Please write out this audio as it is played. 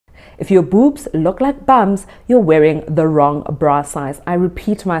If your boobs look like bums, you're wearing the wrong bra size. I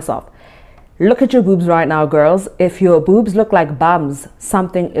repeat myself. Look at your boobs right now, girls. If your boobs look like bums,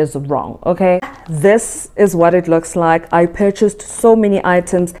 something is wrong, okay? This is what it looks like. I purchased so many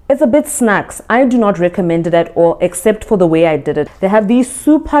items. It's a bit snacks. I do not recommend it at all, except for the way I did it. They have these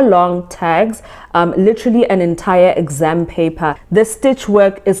super long tags, literally an entire exam paper. The stitch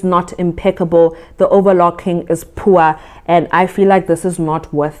work is not impeccable. The overlocking is poor, and I feel like this is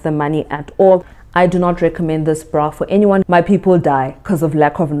not worth the money at all. I do not recommend this bra for anyone. My people die because of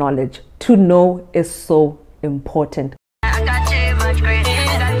lack of knowledge. To know is so important. I got too much grace.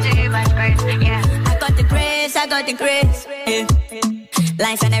 I got too much grace. Yeah, I got the grace. I got the grace.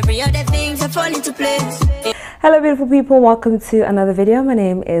 Life and every other thing to fall into place. Hello beautiful people, welcome to another video. My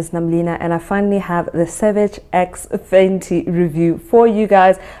name is Namlina and I finally have the Savage X Fenty review for you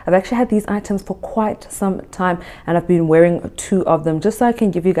guys. I've actually had these items for quite some time and I've been wearing two of them just so I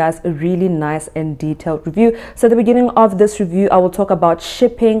can give you guys a really nice and detailed review. So at the beginning of this review, I will talk about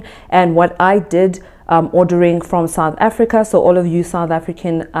shipping and what I did ordering from South Africa, so all of you South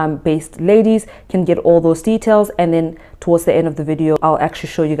African based ladies can get all those details, and then towards the end of the video I'll actually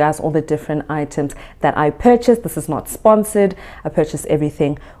show you guys all the different items that I purchased. This is not sponsored. I purchased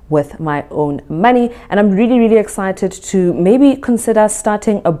everything with my own money, and I'm really excited to maybe consider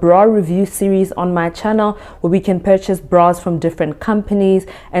starting a bra review series on my channel where we can purchase bras from different companies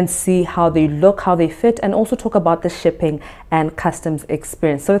and see how they look, how they fit, and also talk about the shipping and customs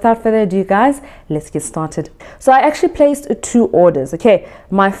experience. So without further ado guys, let's get started. So I actually placed two orders. Okay,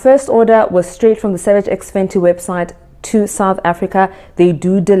 my first order was straight from the Savage X Fenty website to South Africa. They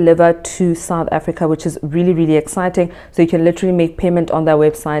do deliver to South Africa, which is really exciting. So you can literally make payment on their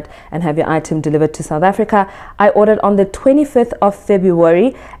website and have your item delivered to South Africa. I ordered on the 25th of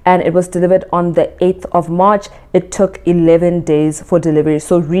February and it was delivered on the 8th of March. It took 11 days for delivery,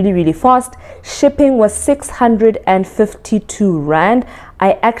 so really fast. Shipping was 652 Rand.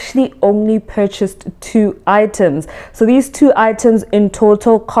 I actually only purchased two items. So these two items in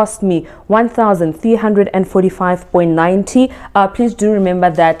total cost me 1,345.90. Please do remember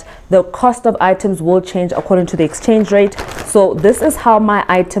that the cost of items will change according to the exchange rate. So this is how my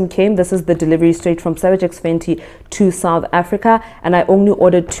item came. This is the delivery straight from Savage X Fenty to South Africa, and I only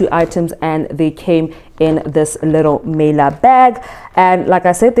ordered two items and they came in this little mailer bag, and like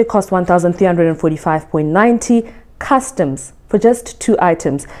I said, they cost 1,345.90. Customs for just two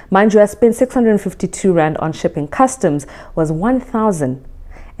items, mind you, I spent 652 Rand on shipping. Customs was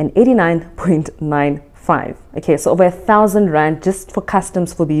 1,089.95. okay, so over 1,000 Rand just for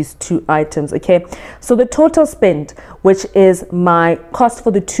customs for these two items. Okay, so the total spend, which is my cost for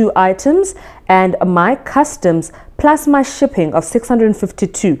the two items and my customs plus my shipping of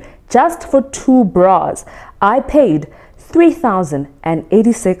 652 just for two bras, I paid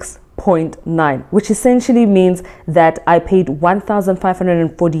 3,086.9, which essentially means that I paid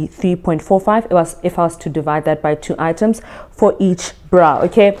 1,543.45 if I was to divide that by two items for each bra.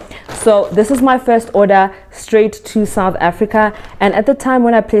 Okay, so this is my first order straight to South Africa, and at the time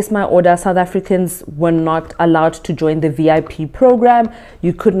when I placed my order, South Africans were not allowed to join the VIP program.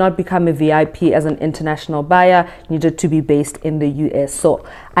 You could not become a VIP as an international buyer. You needed to be based in the US, so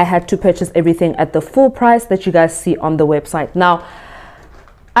I had to purchase everything at the full price that you guys see on the website. Now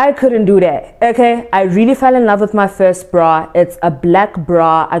I couldn't do that. Okay, I really fell in love with my first bra. It's a black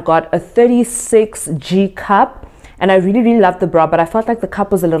bra. I got a 36G cup and I really loved the bra, but I felt like the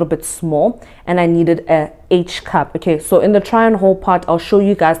cup was a little bit small and I needed a H cup. Okay, so in the try and hold part, I'll show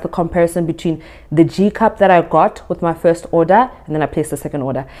you guys the comparison between the G cup that I got with my first order, and then I placed the second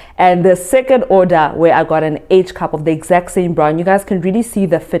order, and the second order where I got an H cup of the exact same bra, and you guys can really see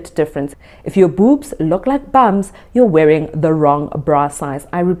the fit difference. If your boobs look like bums, you're wearing the wrong bra size.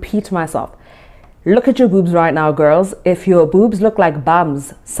 I repeat myself. Look at your boobs right now, girls. If your boobs look like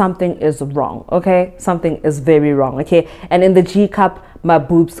bums, something is wrong, okay? Something is very wrong, okay? And in the G cup, my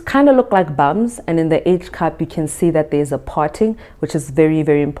boobs kind of look like bums, and in the H cup, you can see that there's a parting, which is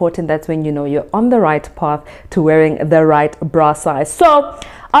very important. That's when you know you're on the right path to wearing the right bra size. So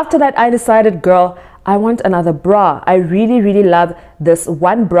after that, I decided, girl, I want another bra. I really love this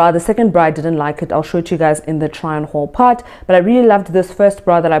one bra. The second bra, I didn't like it. I'll show it to you guys in the try and haul part, but I really loved this first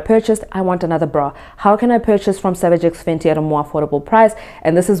bra that I purchased. I want another bra. How can I purchase from Savage X Fenty at a more affordable price?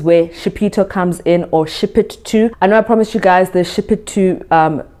 And this is where Shipito comes in, or Ship It To. I know I promised you guys the Ship It To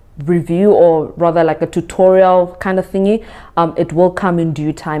review, or rather like a tutorial kind of thingy. It will come in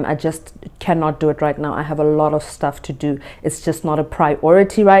due time. I just cannot do it right now. I have a lot of stuff to do. It's just not a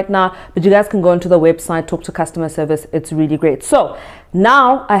priority right now, but you guys can go onto the website, talk to customer service. It's really great. So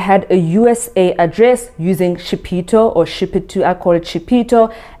now I had a USA address using Shipito, or Ship It To, I call it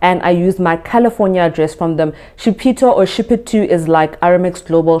Shipito, and I used my California address from them. Shipito or Ship It To is like Aramex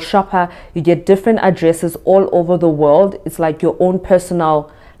Global Shopper. You get different addresses all over the world. It's like your own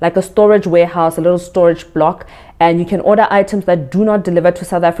personal, like a storage warehouse, a little storage block, and you can order items that do not deliver to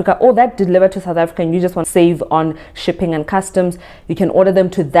South Africa or that deliver to South Africa and you just want to save on shipping and customs. You can order them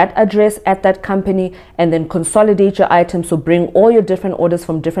to that address at that company and then consolidate your items. So bring all your different orders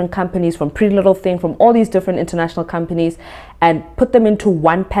from different companies, from Pretty Little Thing, from all these different international companies, and put them into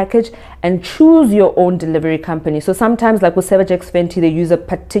one package and choose your own delivery company. So sometimes, like with Savage X Fenty, they use a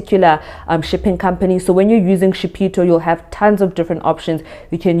particular shipping company. So when you're using Shipito, you'll have tons of different options.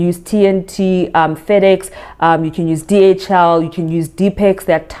 You can use TNT, FedEx, you can use DHL, you can use DPEX.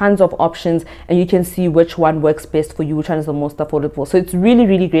 There are tons of options and you can see which one works best for you, which one is the most affordable. So it's really,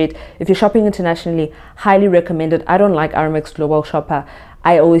 really great. If you're shopping internationally, highly recommended. I don't like Aramex Global Shopper.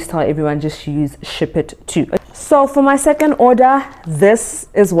 I always tell everyone just use Ship It To. So for my second order, this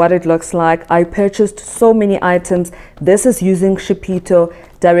is what it looks like. I purchased so many items. This is using Shipito,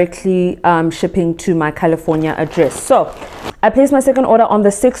 directly shipping to my California address. So I placed my second order on the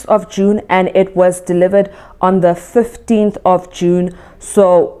 6th of June and it was delivered on the 15th of June.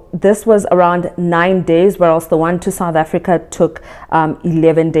 So this was around 9 days, whereas the one to South Africa took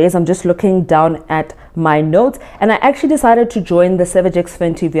 11 days. I'm just looking down at my notes, and I actually decided to join the Savage X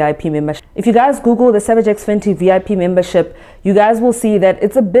Fenty VIP membership. If you guys Google the Savage X Fenty VIP membership, you guys will see that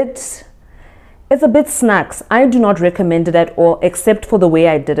it's a bit snacks. I do not recommend it at all, except for the way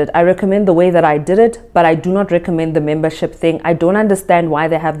I did it. I recommend the way that I did it, but I do not recommend the membership thing. I don't understand why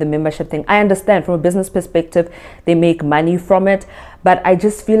they have the membership thing. I understand from a business perspective, they make money from it, but I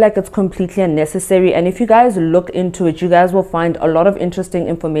just feel like it's completely unnecessary. And if you guys look into it, you guys will find a lot of interesting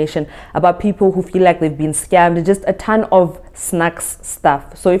information about people who feel like they've been scammed, just a ton of snacks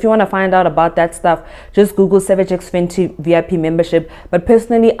stuff. So if you want to find out about that stuff, just Google Savage X Fenty VIP membership. But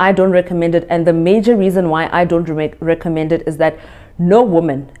personally, I don't recommend it. And the major reason why I don't recommend it is that no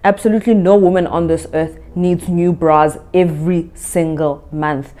woman, absolutely no woman on this earth needs new bras every single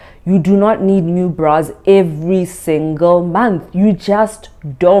month. You do not need new bras every single month. You just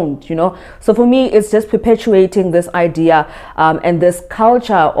don't, you know. So for me, it's just perpetuating this idea and this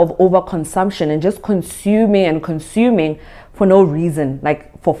culture of overconsumption and just consuming and consuming for no reason,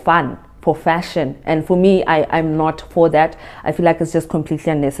 like for fun, for fashion. And for me, I'm not for that. I feel like it's just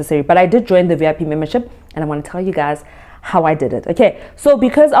completely unnecessary. But I did join the VIP membership and I want to tell you guys how I did it. Okay, so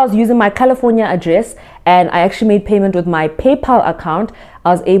because I was using my California address and I actually made payment with my PayPal account, I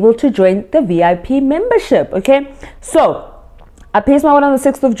was able to join the VIP membership. Okay, so I placed my order on the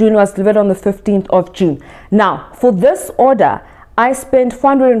 6th of June, was delivered on the 15th of June. Now for this order, I spent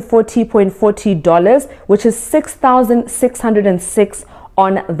 $440.40, which is $6,606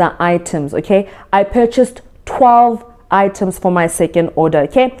 on the items. Okay, I purchased 12 items for my second order.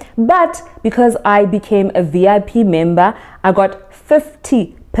 Okay, but because I became a VIP member, I got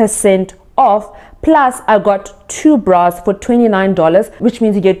 50% off, plus I got 2 bras for $29, which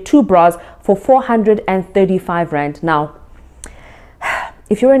means you get 2 bras for 435 rand. Now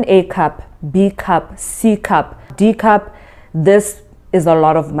if you're an A cup, B cup, C cup, D cup, this is a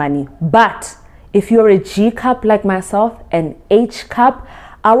lot of money. But if you're a G cup like myself, an H cup,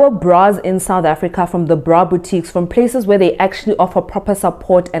 our bras in South Africa, from the bra boutiques, from places where they actually offer proper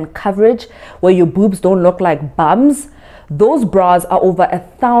support and coverage, where your boobs don't look like bums, those bras are over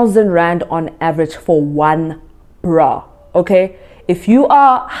 1,000 rand on average for one bra. Okay, if you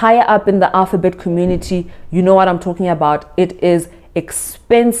are higher up in the alphabet community, you know what I'm talking about. It is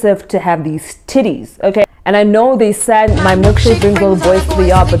expensive to have these titties. Okay, and I know they said my milkshake brings all the boys to the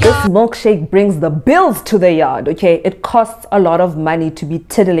yard, but this milkshake brings the bills to the yard. Okay, it costs a lot of money to be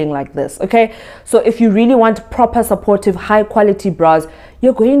tiddling like this. Okay, so if you really want proper supportive high quality bras,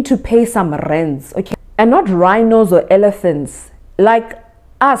 you're going to pay some rents. Okay, and not rhinos or elephants like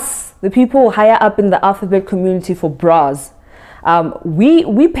us, the people higher up in the alphabet community, for bras.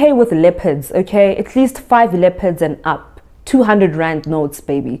 We pay with leopards. Okay, at least 5 leopards and up, 200 rand notes,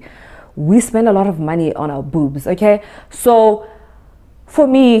 baby. We spend a lot of money on our boobs. Okay, so for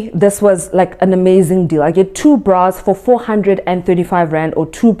me, this was like an amazing deal. I get 2 bras for 435 rand or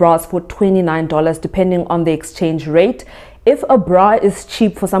 2 bras for $29, depending on the exchange rate. If a bra is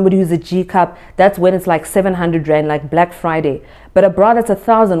cheap for somebody who's a G cup, that's when it's like 700 rand, like Black Friday. But a bra that's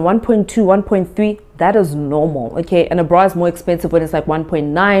 1,000, 1.2, 1.3, that is normal. Okay, and a bra is more expensive when it's like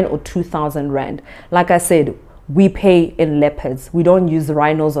 1.9 or 2,000 rand. Like I said, we pay in leopards. We don't use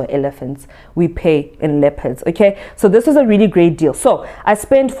rhinos or elephants. We pay in leopards. Okay, so this is a really great deal. So I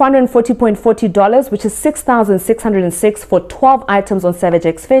spent $440.40, which is $6,606 for 12 items on Savage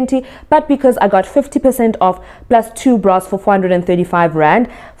X Fenty. But because I got 50% off plus 2 bras for 435 Rand,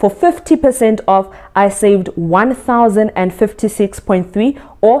 for 50% off, I saved 1,056.3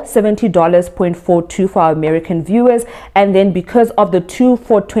 or $70.42 for our American viewers. And then because of the 2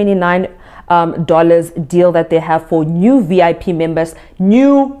 for $29 deal that they have for new VIP members,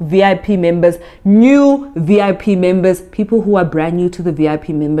 people who are brand new to the VIP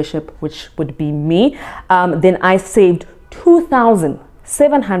membership, which would be me, then I saved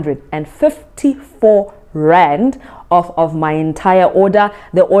 2,754 Rand off of my entire order.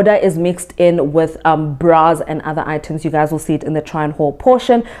 The order is mixed in with bras and other items. You guys will see it in the try and haul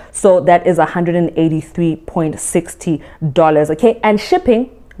portion. So that is $183.60. Okay, and shipping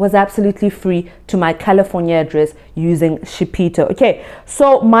was absolutely free to my California address using Shipito. Okay,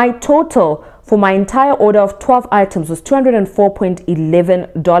 so my total for my entire order of 12 items was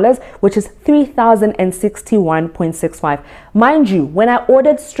 $204.11, which is $3,061.65. Mind you, when I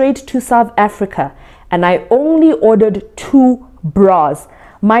ordered straight to South Africa and I only ordered 2 bras,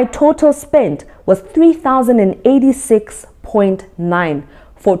 my total spent was $3,086.9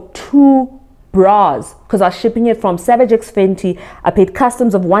 for 2 bras, because I was shipping it from Savage X Fenty. I paid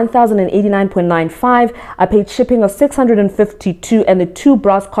customs of $1,089.95. I paid shipping of $652, and the 2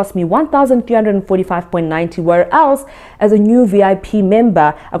 bras cost me $1,345.90. Whereas as a new VIP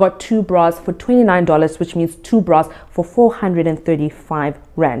member, I got 2 bras for $29, which means 2 bras for 435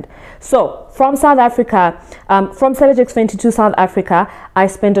 Rand. So from South Africa, from Savage X Fenty to South Africa, I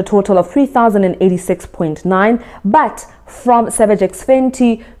spent a total of $3,086.9. But from Savage X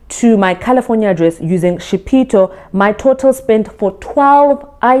Fenty to my California address using Shipito, my total spent for 12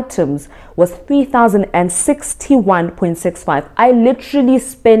 items was $3,061.65. I literally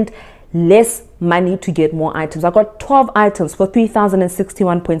spent less money to get more items. I got 12 items for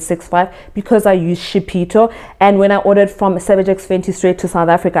 $3,061.65 because I used Shipito. And when I ordered from Savage X Fenty straight to South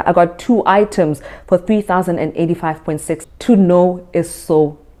Africa, I got 2 items for $3,085.6. To know is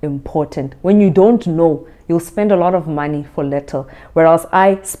so important. When you don't know, you'll spend a lot of money for little. Whereas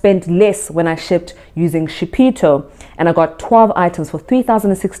I spent less when I shipped using Shipito, and I got 12 items for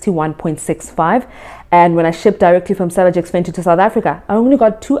 $3,061.65. And when I shipped directly from Savage X Fenty to South Africa, I only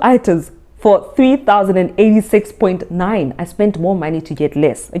got 2 items for $3,086.9. I spent more money to get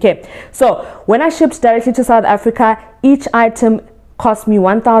less. Okay, so when I shipped directly to South Africa, each item cost me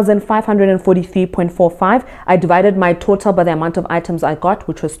 $1,543.45. I divided my total by the amount of items I got,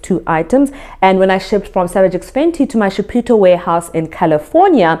 which was 2 items. And when I shipped from Savage X Fenty to my Shipito warehouse in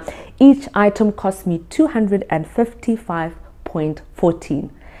California, each item cost me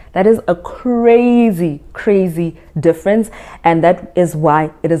 $255.14. That is a crazy difference, and that is why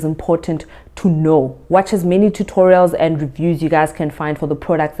it is important to know. Watch as many tutorials and reviews you guys can find for the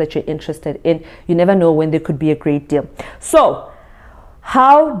products that you're interested in. You never know when there could be a great deal. So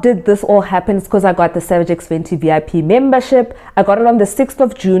how did this all happen? It's because I got the Savage X Fenty VIP membership. I got it on the 6th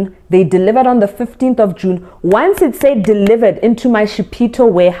of June. They delivered on the 15th of June. Once it said delivered into my Shipito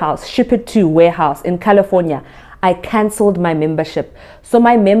warehouse, Ship It To warehouse in California, I cancelled my membership. So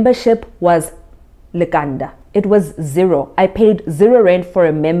my membership was Leganda. It was 0. I paid 0 Rand for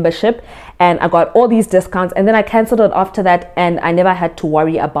a membership, and I got all these discounts, and then I cancelled it after that, and I never had to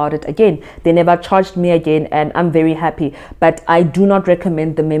worry about it again. They never charged me again, and I'm very happy. But I do not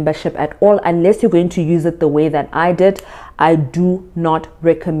recommend the membership at all unless you're going to use it the way that I did. I do not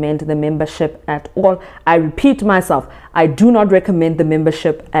recommend the membership at all. I repeat myself, I do not recommend the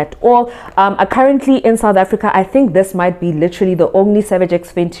membership at all. Currently in South Africa, I think this might be literally the only Savage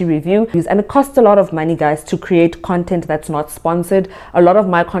X Fenty review, and it costs a lot of money, guys, to create content that's not sponsored. A lot of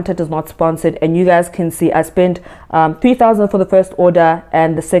my content is not sponsored, and you guys can see I spent $3,000 for the first order,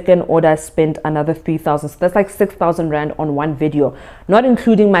 and the second order I spent another $3,000. So that's like 6,000 Rand on one video, not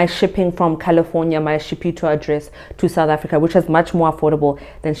including my shipping from California, my Shipito address, to South Africa, which is much more affordable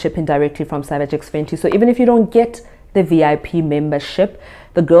than shipping directly from Savage X Fenty. So even if you don't get the VIP membership,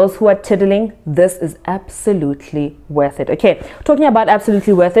 the girls who are tiddling, this is absolutely worth it. Okay, talking about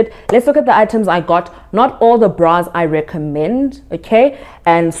absolutely worth it, let's look at the items I got. Not all the bras I recommend, okay,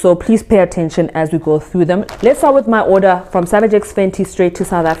 and so please pay attention as we go through them. Let's start with my order from Savage X Fenty straight to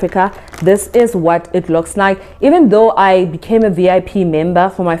South Africa. This is what it looks like. Even though I became a VIP member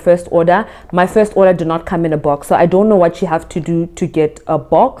for my first order did not come in a box, so I don't know what you have to do to get a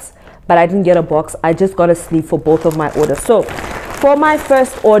box, but I didn't get a box. I just got a sleeve for both of my orders. So for my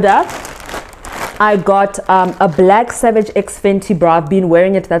first order, I got a black Savage X Fenty bra. I've been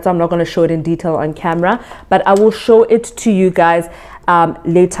wearing it, that's why I'm not going to show it in detail on camera, but I will show it to you guys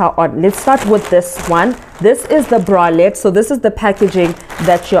later on. Let's start with this one. This is the bralette. So this is the packaging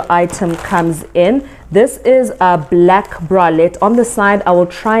that your item comes in. This is a black bralette. On the side, I will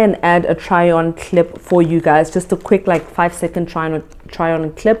try and add a try-on clip for you guys, just a quick like 5-second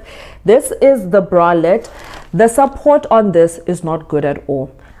try-on clip. This is the bralette. The support on this is not good at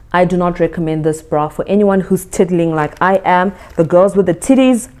all. I do not recommend this bra for anyone who's tiddling like I am. The girls with the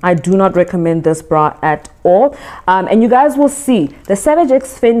titties, I do not recommend this bra at all. And you guys will see the Savage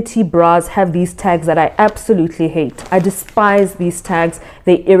X Fenty bras have these tags that I absolutely hate. I despise these tags.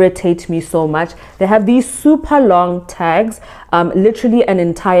 They irritate me so much. They have these super long tags, literally an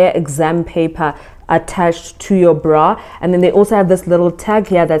entire exam paper attached to your bra, and then they also have this little tag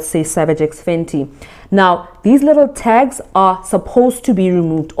here that says Savage X Fenty. Now these little tags are supposed to be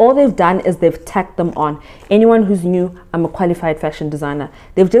removed. All they've done is they've tacked them on. Anyone who's new, I'm a qualified fashion designer,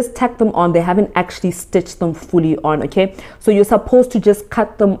 they've just tacked them on. They haven't actually stitched them fully on. Okay, so you're supposed to just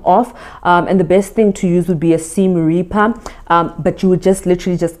cut them off, and the best thing to use would be a seam reaper, but you would just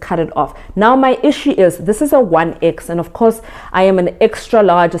literally just cut it off. Now my issue is this is a 1X, and of course I am an extra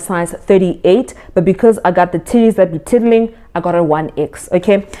large, size 38, but because I got the titties that be tiddling, I got a 1X.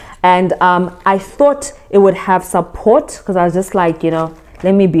 Okay, and I thought it would have support because I was just like, you know,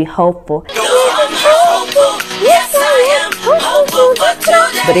 let me be hopeful.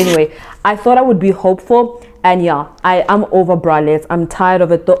 But anyway, I thought I would be hopeful, and yeah, I'm over bralettes. I'm tired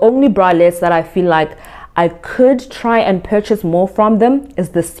of it. The only bralettes that I feel like I could try and purchase more from them is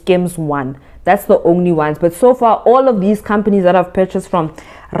the Skims one. That's the only ones. But so far, all of these companies that I've purchased from,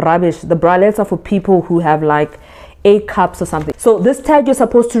 rubbish. The bralettes are for people who have like A cups or something. So this tag, you're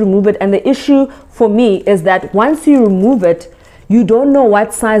supposed to remove it, and the issue for me is that once you remove it, you don't know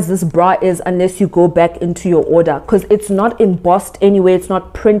what size this bra is unless you go back into your order, because it's not embossed anywhere, it's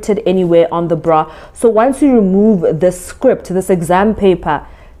not printed anywhere on the bra. So once you remove this script, this exam paper,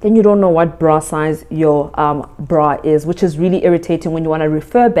 then you don't know what bra size your bra is, which is really irritating when you want to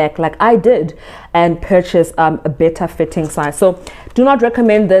refer back like I did and purchase a better fitting size. So do not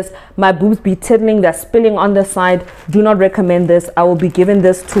recommend this. My boobs be tiddling, they're spilling on the side. Do not recommend this. I will be giving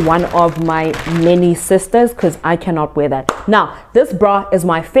this to one of my many sisters because I cannot wear that. Now this bra is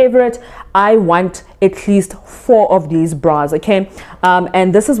my favorite. I want at least 4 of these bras. Okay,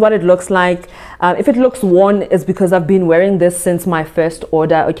 and this is what it looks like. If it looks worn, it's because I've been wearing this since my first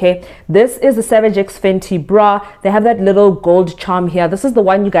order. Okay, this is the Savage X Fenty bra. They have that little gold charm here. This is the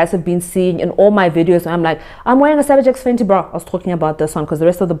one you guys have been seeing in all my videos. I'm like, I'm wearing a Savage X Fenty bra. I was talking about this one because the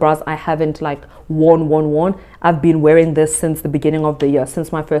rest of the bras I haven't like worn. I've been wearing this since the beginning of the year,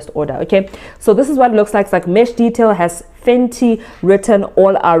 since my first order. Okay, so this is what it looks like. It's like mesh detail, has Fenty written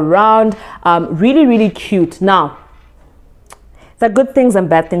all around. Really cute. Now there are good things and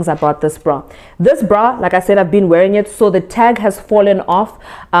bad things about this bra. This bra, like I said, I've been wearing it, so the tag has fallen off.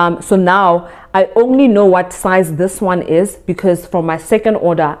 So now I only know what size this one is because from my second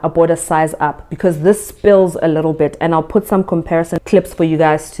order I bought a size up because this spills a little bit, and I'll put some comparison clips for you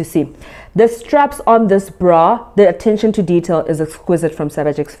guys to see. The straps on this bra, the attention to detail is exquisite from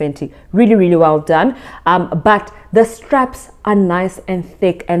Savage X Fenty. Really well done. But the straps are nice and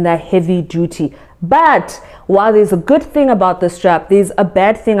thick and they're heavy duty. But while there's a good thing about the strap, there's a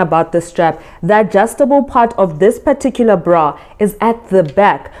bad thing about the strap. The adjustable part of this particular bra is at the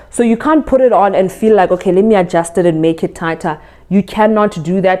back. So you can't put it on and feel like, okay, let me adjust it and make it tighter. You cannot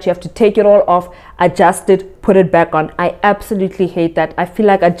do that. You have to take it all off, adjust it, put it back on. I absolutely hate that. I feel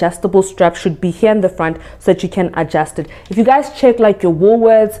like adjustable straps should be here in the front so that you can adjust it. If you guys check like your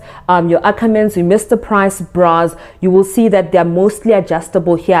Woolworths, your Ackermans, your Mr. Price bras, you will see that they're mostly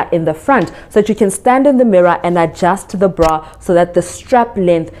adjustable here in the front so that you can stand in the mirror and adjust the bra so that the strap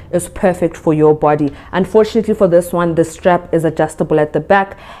length is perfect for your body. Unfortunately for this one, the strap is adjustable at the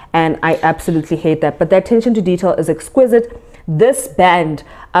back, and I absolutely hate that. But the attention to detail is exquisite. This band,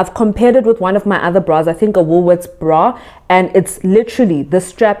 I've compared it with one of my other bras, I think a Woolworths bra, and it's literally, the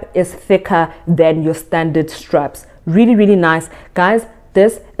strap is thicker than your standard straps. Really nice. Guys,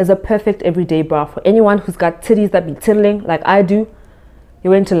 this is a perfect everyday bra for anyone who's got titties that be tiddling like I do.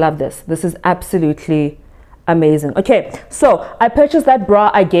 You're going to love this. This is absolutely amazing. Okay, so I purchased that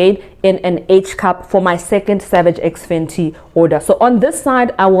bra again in an H cup for my second Savage X Fenty order. So on this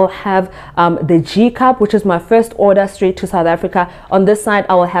side I will have the G cup, which is my first order straight to South Africa. On this side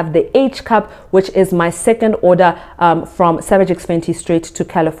I will have the H cup, which is my second order from Savage X Fenty straight to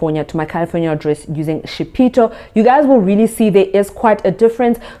California, to my California address using Shipito. You guys will really see there is quite a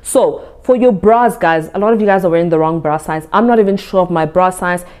difference. So for your bras, guys, a lot of you guys are wearing the wrong bra size. I'm not even sure of my bra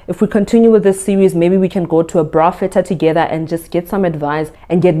size. If we continue with this series, maybe we can go to a bra fitter together and just get some advice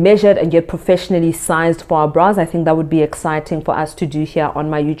and get measured and get professionally sized for our bras. I think that would be exciting for us to do here on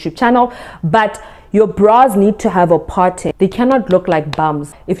my YouTube channel. But your bras need to have a parting. They cannot look like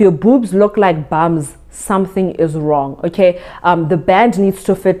bums. If your boobs look like bums, something is wrong. Okay, the band needs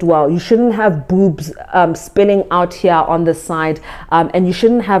to fit well. You shouldn't have boobs spilling out here on the side, and you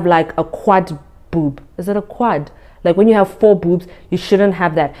shouldn't have like a quad boob. Is it a quad? Like when you have 4 boobs, you shouldn't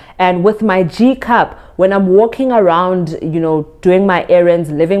have that. And with my G cup, when I'm walking around, you know, doing my errands,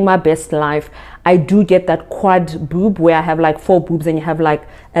 living my best life, I do get that quad boob where I have like 4 boobs and you have like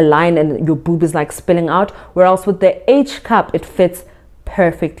a line and your boob is like spilling out. Whereas with the H cup, it fits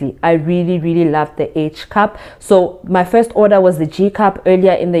perfectly. I really love the H cup. So my first order was the G cup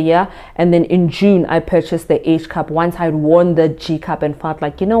earlier in the year, and then in June I purchased the H cup once I'd worn the G cup and felt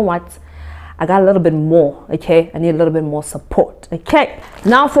like, you know what, I got a little bit more. Okay, I need a little bit more support. Okay,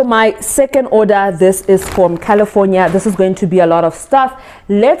 now for my second order, this is from California. This is going to be a lot of stuff.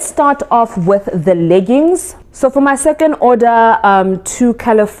 Let's start off with the leggings. So for my second order to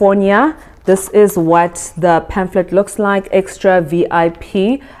California, this is what the pamphlet looks like. Extra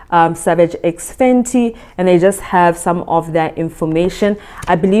VIP, Savage X Fenty, and they just have some of their information.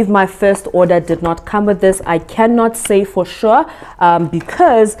 I believe my first order did not come with this. I cannot say for sure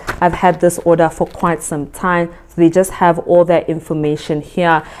because I've had this order for quite some time. So they just have all their information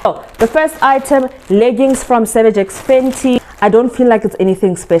here. So the first item, leggings from Savage X Fenty. I don't feel like it's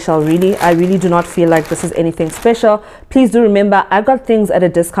anything special, really. I really do not feel like this is anything special. Please do remember, I got things at a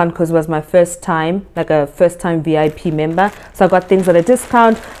discount because it was my first time, like a first-time VIP member. So I got things at a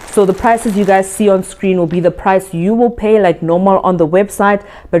discount. So the prices you guys see on screen will be the price you will pay like normal on the website.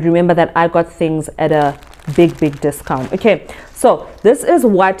 But remember that I got things at a big discount. Okay, so this is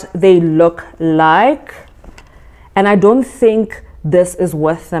what they look like. And I don't think this is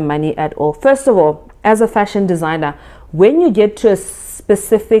worth the money at all. First of all, as a fashion designer, when you get to a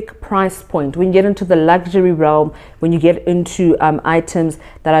specific price point, when you get into the luxury realm, when you get into items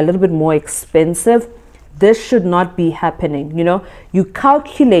that are a little bit more expensive, this should not be happening. You know, you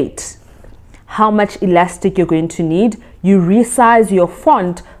calculate how much elastic you're going to need, you resize your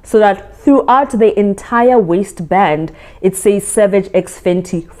font so that throughout the entire waistband it says Savage X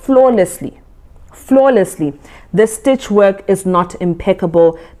Fenty flawlessly. The stitch work is not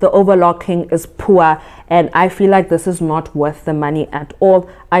impeccable, the overlocking is poor, and I feel like this is not worth the money at all.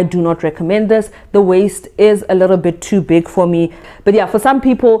 I do not recommend this. The waist is a little bit too big for me, but yeah, for some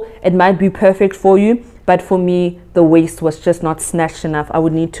people it might be perfect for you, but for me the waist was just not snatched enough. I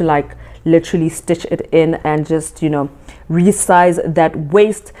would need to like literally stitch it in and just, you know, resize that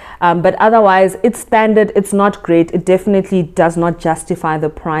waist, but otherwise it's standard. It's not great. It definitely does not justify the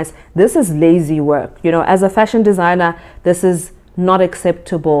price. This is lazy work. You know, as a fashion designer, this is not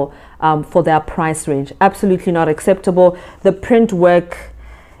acceptable for their price range. Absolutely not acceptable. The print work,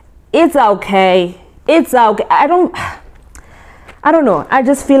 it's okay. It's okay. I don't know. I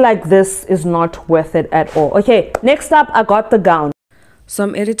just feel like this is not worth it at all. Okay, next up, I got the gown. So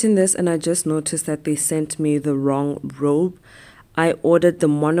I'm editing this and I just noticed that they sent me the wrong robe. I ordered the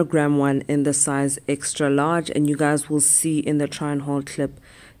monogram one in the size extra large, and you guys will see in the try and haul clip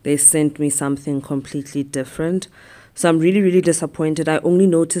they sent me something completely different. So I'm really disappointed. I only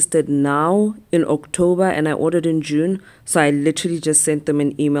noticed it now in October and I ordered in June. So I literally just sent them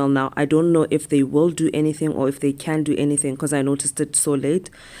an email now. I don't know if they will do anything or if they can do anything because I noticed it so late.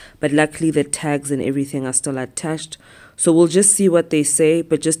 But luckily the tags and everything are still attached. So we'll just see what they say,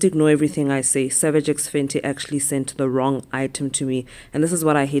 but just ignore everything I say. Savage X Fenty actually sent the wrong item to me. And this is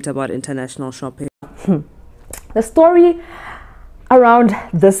what I hate about international shopping. The story around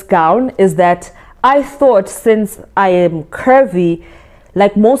this gown is that I thought, since I am curvy,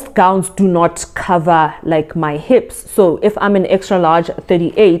 like most gowns do not cover like my hips. So if I'm an extra large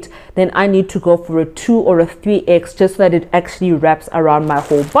 38, then I need to go for a 2 or a 3X just so that it actually wraps around my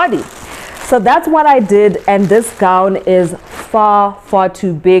whole body. So that's what I did, and this gown is far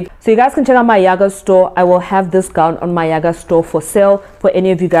too big. So you guys can check out my Yaga store. I will have this gown on my Yaga store for sale for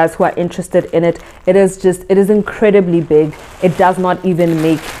any of you guys who are interested in it. It is incredibly big. It does not even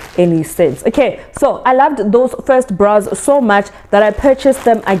make any sense. Okay, so I loved those first bras so much that I purchased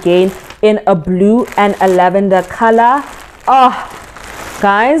them again in a blue and a lavender color. Oh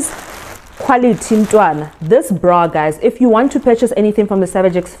guys, quality ntwana. This bra, guys, if you want to purchase anything from the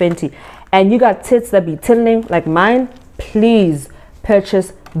Savage X Fenty and you got tits that be tiddling like mine, please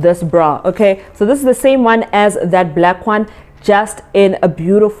purchase this bra. Okay, so this is the same one as that black one, just in a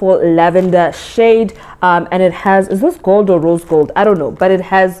beautiful lavender shade, and it has, is this gold or rose gold? I don't know, but it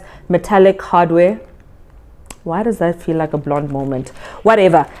has metallic hardware. Why does that feel like a blonde moment?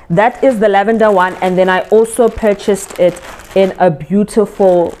 Whatever, that is the lavender one. And then I also purchased it in a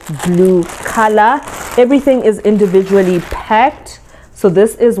beautiful blue color. Everything is individually packed, so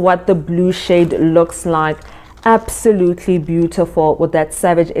this is what the blue shade looks like. Absolutely beautiful with that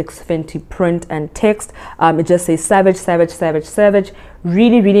Savage X Fenty print and text. It just says Savage, Savage, Savage, Savage.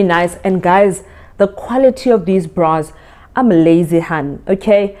 Really, really nice. And guys, the quality of these bras, I'm a lazy hand,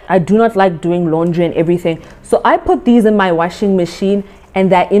 okay? I do not like doing laundry and everything. So I put these in my washing machine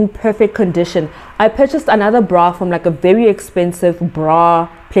and they're in perfect condition. I purchased another bra from like a very expensive bra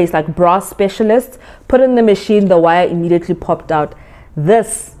place, like Bra Specialist. Put in the machine, the wire immediately popped out.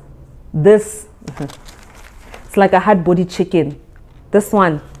 This, it's like a hard body chicken. This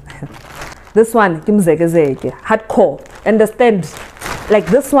one, hardcore, understand? Like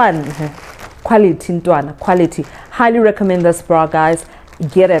this one, quality ntwana, quality. Highly recommend this bra, guys.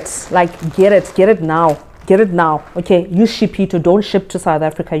 Get it, like get it now, okay? You ship it, or don't ship to South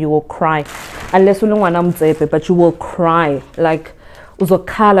Africa, you will cry. Unless you don't want to, but you will cry like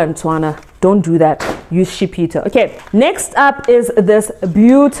uzokhala ntwana. Don't do that. Use ship heater. Okay, next up is this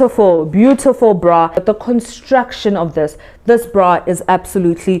beautiful bra. The construction of this bra is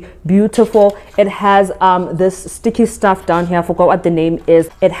absolutely beautiful. It has this sticky stuff down here. I forgot what the name is.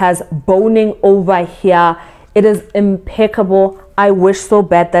 It has boning over here. It is impeccable. I wish so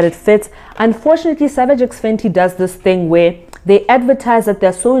bad that it fits. Unfortunately, Savage X Fenty does this thing where they advertise that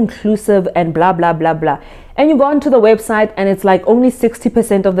they're so inclusive and blah blah blah blah, and you go onto the website and it's like only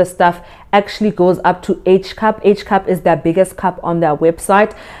 60% of the stuff actually goes up to H cup. H cup is their biggest cup on their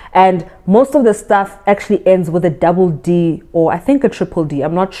website, and most of the stuff actually ends with a double D, or I think a triple D,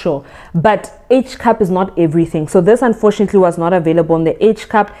 I'm not sure, but H cup is not everything. So this unfortunately was not available in the H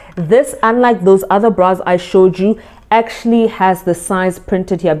cup. This, unlike those other bras I showed you, actually has the size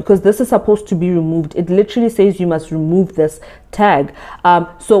printed here, because this is supposed to be removed. It literally says you must remove this tag.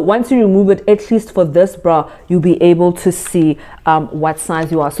 So once you remove it, at least for this bra, you'll be able to see what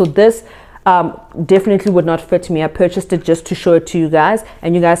size you are. So this definitely would not fit me. I purchased it just to show it to you guys,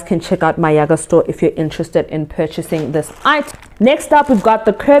 and you guys can check out my Yaga store if you're interested in purchasing this item. Next up, we've got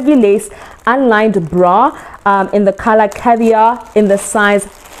the curvy lace unlined bra in the color Caviar in the size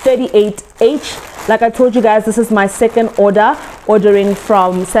 38H. Like I told you guys, this is my second ordering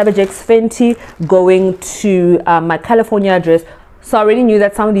from Savage X Fenty, going to my California address. So I already knew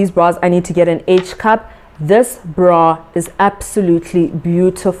that some of these bras I need to get an H cup. This bra is absolutely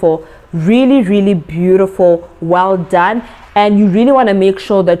beautiful. Really, really beautiful. Well done. And you really want to make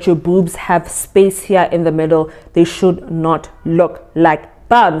sure that your boobs have space here in the middle. They should not look like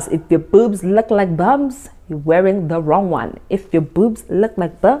bums. If your boobs look like bums, you're wearing the wrong one. If your boobs look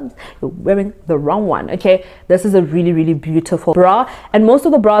like bums, you're wearing the wrong one. Okay, this is a really, really beautiful bra, and most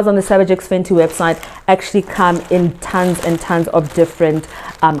of the bras on the Savage X Fenty website actually come in tons and tons of different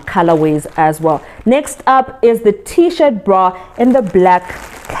colorways as well. Next up is the t-shirt bra in the black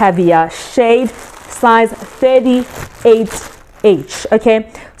Caviar shade, size 38H.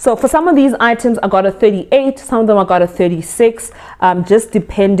 Okay, so for some of these items I got a 38, some of them I got a 36, just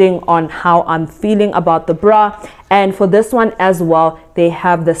depending on how I'm feeling about the bra. And for this one as well, they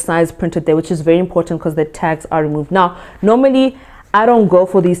have the size printed there, which is very important because the tags are removed. Now normally I don't go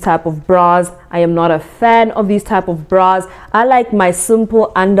for these type of bras. I am not a fan of these type of bras. I like my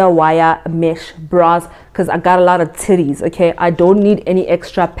simple underwire mesh bras because I got a lot of titties. Okay, I don't need any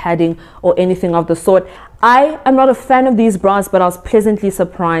extra padding or anything of the sort. I am not a fan of these bras, but I was pleasantly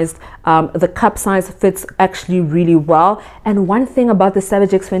surprised. The cup size fits actually really well. And one thing about the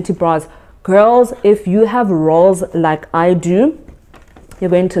Savage X Fenty bras, girls, if you have rolls like I do,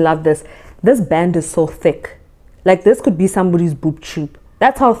 you're going to love this. This band is so thick. Like this could be somebody's boob tube.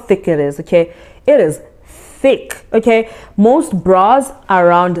 That's how thick it is. Okay, it is thick. Okay, most bras are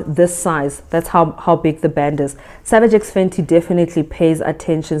around this size. That's how big the band is. Savage X Fenty definitely pays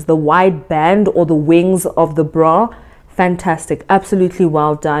attention. The wide band or the wings of the bra, fantastic, absolutely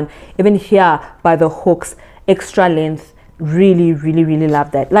well done. Even here by the hooks, extra length. Really, really, really love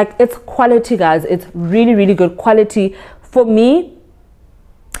that. Like, it's quality, guys. It's really, really good quality. For me,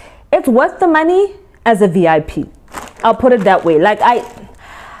 it's worth the money as a VIP. I'll put it that way. Like,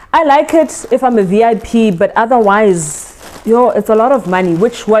 I like it if I'm a VIP, but otherwise, it's a lot of money,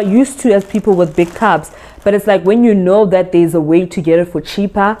 which we're used to as people with big carbs. But it's like when you know that there's a way to get it for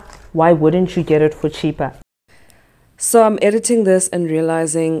cheaper, why wouldn't you get it for cheaper? So I'm editing this and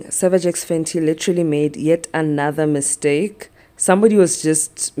realizing Savage X Fenty literally made yet another mistake. Somebody was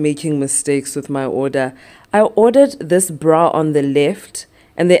just making mistakes with my order. I ordered this bra on the left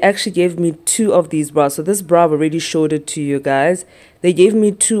and they actually gave me 2 of these bras. So this bra, I've already showed it to you guys. They gave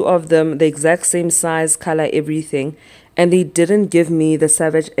me 2 of them, the exact same size, color, everything. And they didn't give me the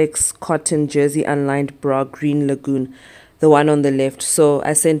Savage X cotton jersey unlined bra, Green Lagoon, the one on the left. So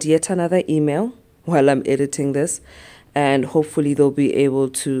I sent yet another email while I'm editing this, and hopefully they'll be able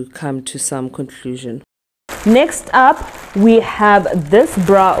to come to some conclusion. Next up, we have this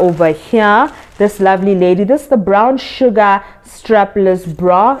bra over here. This lovely lady. This is the brown sugar strapless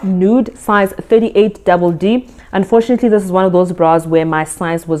bra, nude, size 38 double D. Unfortunately, this is one of those bras where my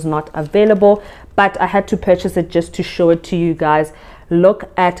size was not available, but I had to purchase it just to show it to you guys.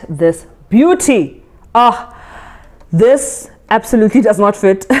 Look at this beauty. Oh, this absolutely does not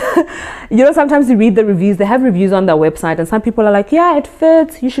fit. You know, sometimes you read the reviews, they have reviews on their website, and some people are like, yeah, it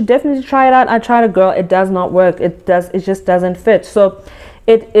fits, you should definitely try it out. I tried it, girl, it does not work. It just doesn't fit. So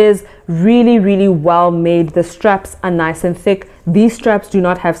it is really, really well made. The straps are nice and thick. These straps do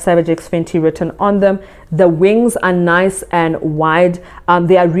not have Savage X Fenty written on them. The wings are nice and wide.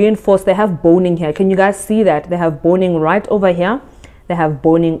 They are reinforced. They have boning here. Can you guys see that? They have boning right over here. They have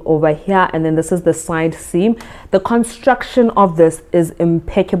boning over here, and then this is the side seam. The construction of this is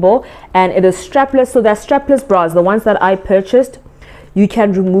impeccable, and it is strapless. So they're strapless bras. The ones that I purchased, you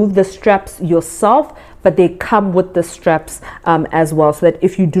can remove the straps yourself, but they come with the straps as well, so that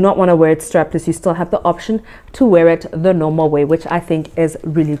if you do not want to wear it strapless, you still have the option to wear it the normal way, which I think is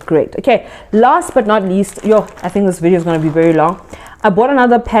really great. Okay, last but not least, I think this video is going to be very long. I bought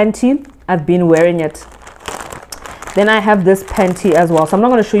another panty. I've been wearing it. Then I have this panty as well. So I'm not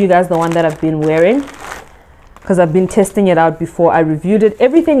going to show you guys the one that I've been wearing because I've been testing it out before I reviewed it.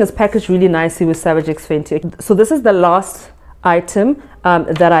 Everything is packaged really nicely with Savage X Fenty. So this is the last item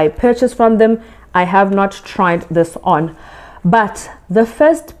that I purchased from them. I have not tried this on, but the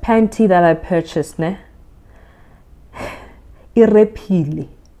first panty that I purchased, irrepeatedly,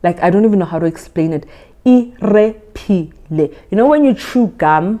 like I don't even know how to explain it. Irrepeatedly. You know when you chew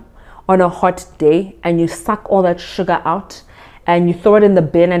gum on a hot day and you suck all that sugar out and you throw it in the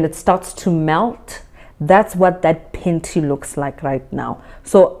bin and it starts to melt? That's what that panty looks like right now.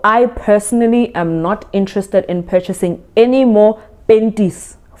 So I personally am not interested in purchasing any more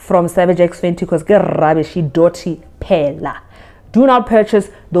panties from Savage X Fenty because garabishi dirty pela. Do not purchase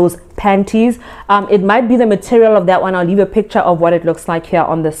those panties. It might be the material of that one. I'll leave a picture of what it looks like here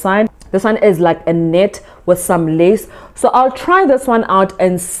on the side. This one is like a net with some lace. So I'll try this one out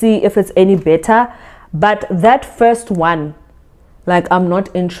and see if it's any better. But that first one, like, I'm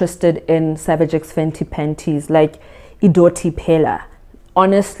not interested in Savage X Fenty panties. Like, idoti pela.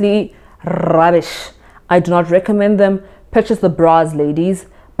 Honestly, rubbish. I do not recommend them. Purchase the bras, ladies.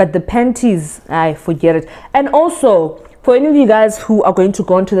 But the panties, I forget it. And also, for any of you guys who are going to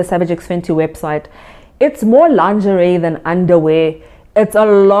go onto the Savage X Fenty website, it's more lingerie than underwear. It's a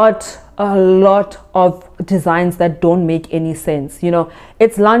lot of designs that don't make any sense. You know,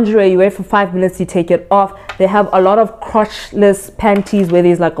 it's lingerie, you wear it for 5 minutes, you take it off. They have a lot of crotchless panties where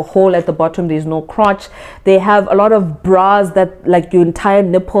there's like a hole at the bottom, there's no crotch. They have a lot of bras that like your entire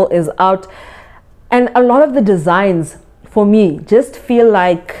nipple is out. And a lot of the designs for me just feel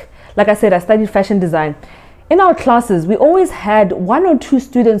like I said, I studied fashion design. In our classes, we always had 1 or 2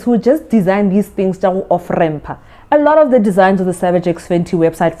 students who just design these things off rampa. A lot of the designs of the Savage X Fenty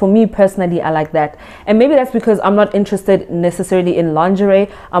website, for me personally, I like that. And maybe that's because I'm not interested necessarily in lingerie.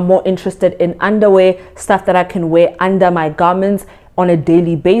 I'm more interested in underwear, stuff that I can wear under my garments on a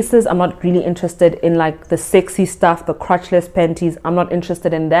daily basis. I'm not really interested in like the sexy stuff, the crotchless panties. I'm not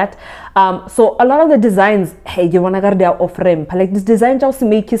interested in that. So a lot of the designs, hey, you wanna go there off rampa. Like this design just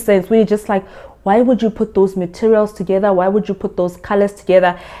make sense where you're just like, why would you put those materials together? Why would you put those colors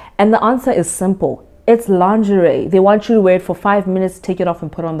together? And the answer is simple. It's lingerie. They want you to wear it for 5 minutes, take it off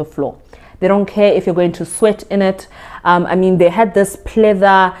and put it on the floor. They don't care if you're going to sweat in it. I mean, they had this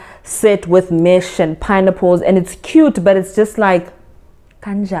pleather set with mesh and pineapples, and it's cute, but it's just like,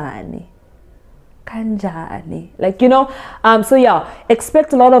 kanjani. Like, you know, so yeah,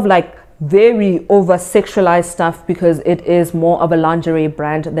 expect a lot of like very over sexualized stuff because it is more of a lingerie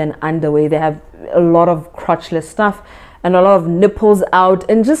brand than underwear. They have a lot of crotchless stuff and a lot of nipples out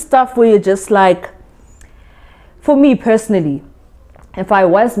and just stuff where you're just like, for me personally, if I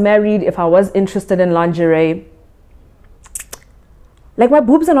was married, if I was interested in lingerie, like my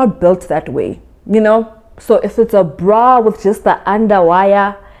boobs are not built that way, you know? So if it's a bra with just the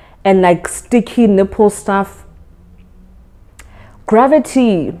underwire and like sticky nipple stuff,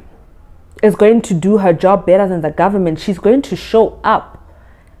 gravity, is going to do her job better than the government. She's going to show up.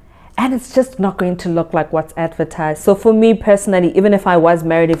 And it's just not going to look like what's advertised. So for me personally, even if I was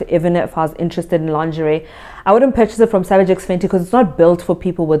married, even if I was interested in lingerie, I wouldn't purchase it from Savage X Fenty because it's not built for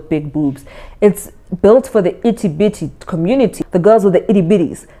people with big boobs. It's built for the itty bitty community, the girls with the itty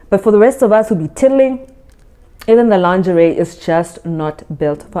bitties. But for the rest of us who be tiddling, even the lingerie is just not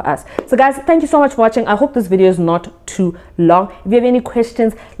built for us. So guys, thank you so much for watching. I hope this video is not too long. If you have any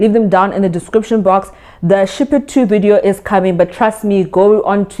questions, leave them down in the description box. The Ship It To video is coming, but trust me, go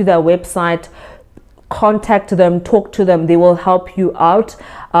onto their website, contact them, talk to them. They will help you out.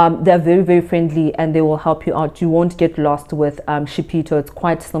 They're very, very friendly and they will help you out. You won't get lost with Shipito. It's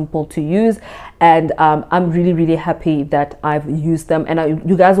quite simple to use, and I'm really, really happy that I've used them. And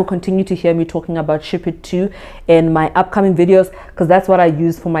you guys will continue to hear me talking about Ship It To in my upcoming videos, because that's what I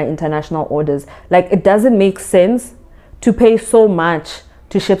use for my international orders. Like, it doesn't make sense to pay so much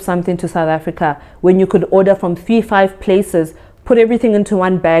to ship something to South Africa when you could order from 3-5 places, put everything into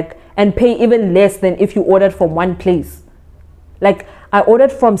one bag, and pay even less than if you ordered from one place. Like, I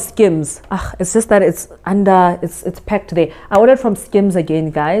ordered from Skims. It's just that it's packed there. I ordered from Skims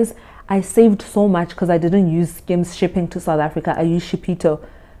again, guys. I saved so much because I didn't use Skims shipping to South Africa. I used Shipito.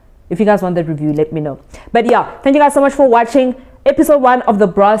 If you guys want that review, let me know. But yeah, thank you guys so much for watching episode 1 of the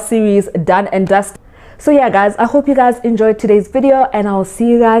bra series, done and dusted. So yeah, guys, I hope you guys enjoyed today's video, and I'll see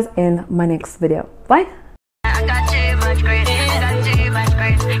you guys in my next video. Bye. I got too much grace.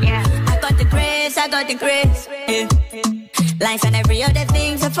 Yeah, I got the grace. Life and every other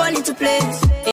thing to fall into place.